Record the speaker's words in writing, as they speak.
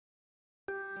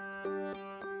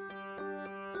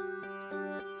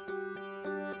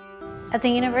At the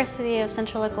University of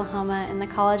Central Oklahoma in the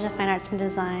College of Fine Arts and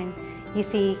Design, you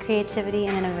see creativity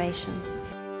and innovation.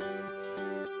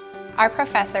 Our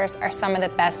professors are some of the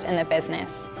best in the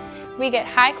business. We get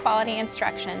high quality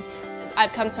instruction.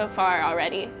 I've come so far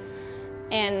already,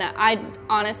 and I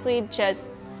honestly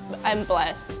I'm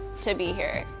blessed to be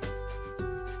here.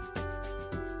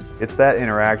 It's that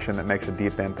interaction that makes a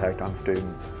deep impact on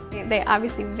students. They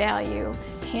obviously value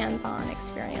hands-on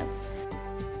experience.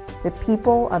 The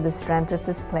people are the strength of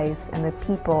this place, and the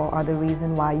people are the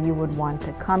reason why you would want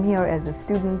to come here as a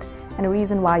student and a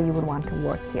reason why you would want to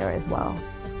work here as well.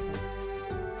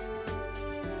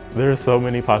 There are so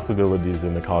many possibilities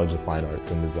in the College of Fine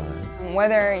Arts and Design.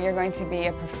 Whether you're going to be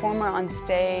a performer on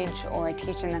stage or a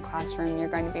teacher in the classroom, you're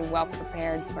going to be well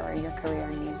prepared for your career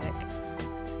in music.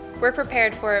 We're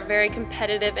prepared for a very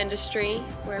competitive industry.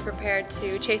 We're prepared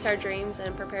to chase our dreams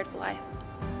and prepared for life.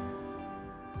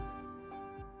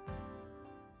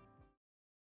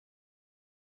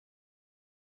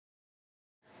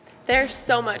 There's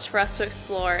so much for us to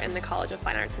explore in the College of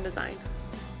Fine Arts and Design.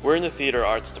 We're in the Theater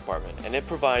Arts department, and it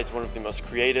provides one of the most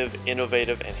creative,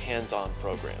 innovative, and hands-on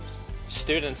programs.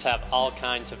 Students have all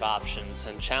kinds of options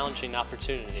and challenging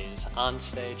opportunities on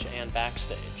stage and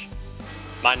backstage.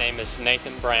 My name is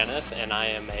Nathan Braniff, and I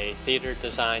am a theater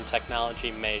design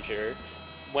technology major.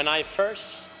 When I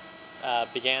first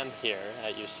began here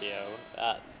at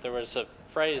UCO, there was a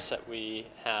phrase that we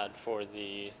had for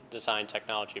the design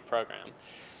technology program,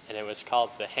 and it was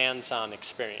called the hands-on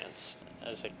experience.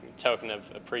 As a token of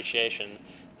appreciation,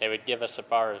 they would give us a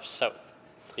bar of soap,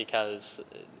 because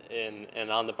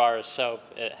on the bar of soap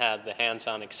it had the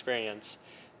hands-on experience.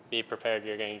 Be prepared,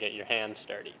 you're going to get your hands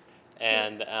dirty.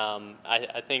 And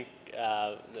I think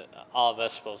all of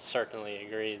us will certainly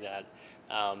agree that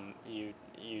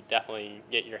you definitely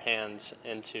get your hands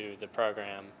into the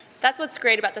program. That's what's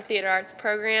great about the Theater Arts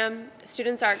program.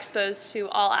 Students are exposed to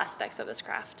all aspects of this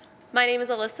craft. My name is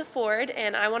Alyssa Ford,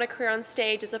 and I want a career on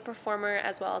stage as a performer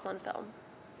as well as on film.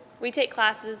 We take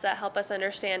classes that help us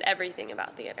understand everything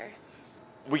about theater.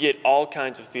 We get all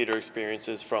kinds of theater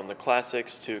experiences, from the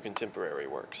classics to contemporary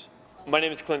works. My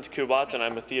name is Clint Kubat, and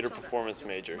I'm a theater performance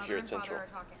major here at Central.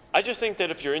 I just think that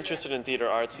if you're interested in theater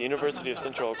arts, the University of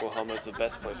Central Oklahoma is the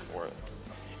best place for it.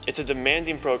 It's a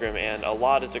demanding program, and a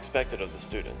lot is expected of the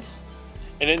students.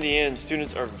 And in the end,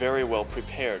 students are very well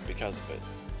prepared because of it.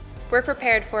 We're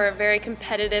prepared for a very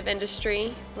competitive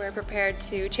industry. We're prepared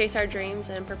to chase our dreams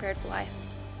and prepared for life.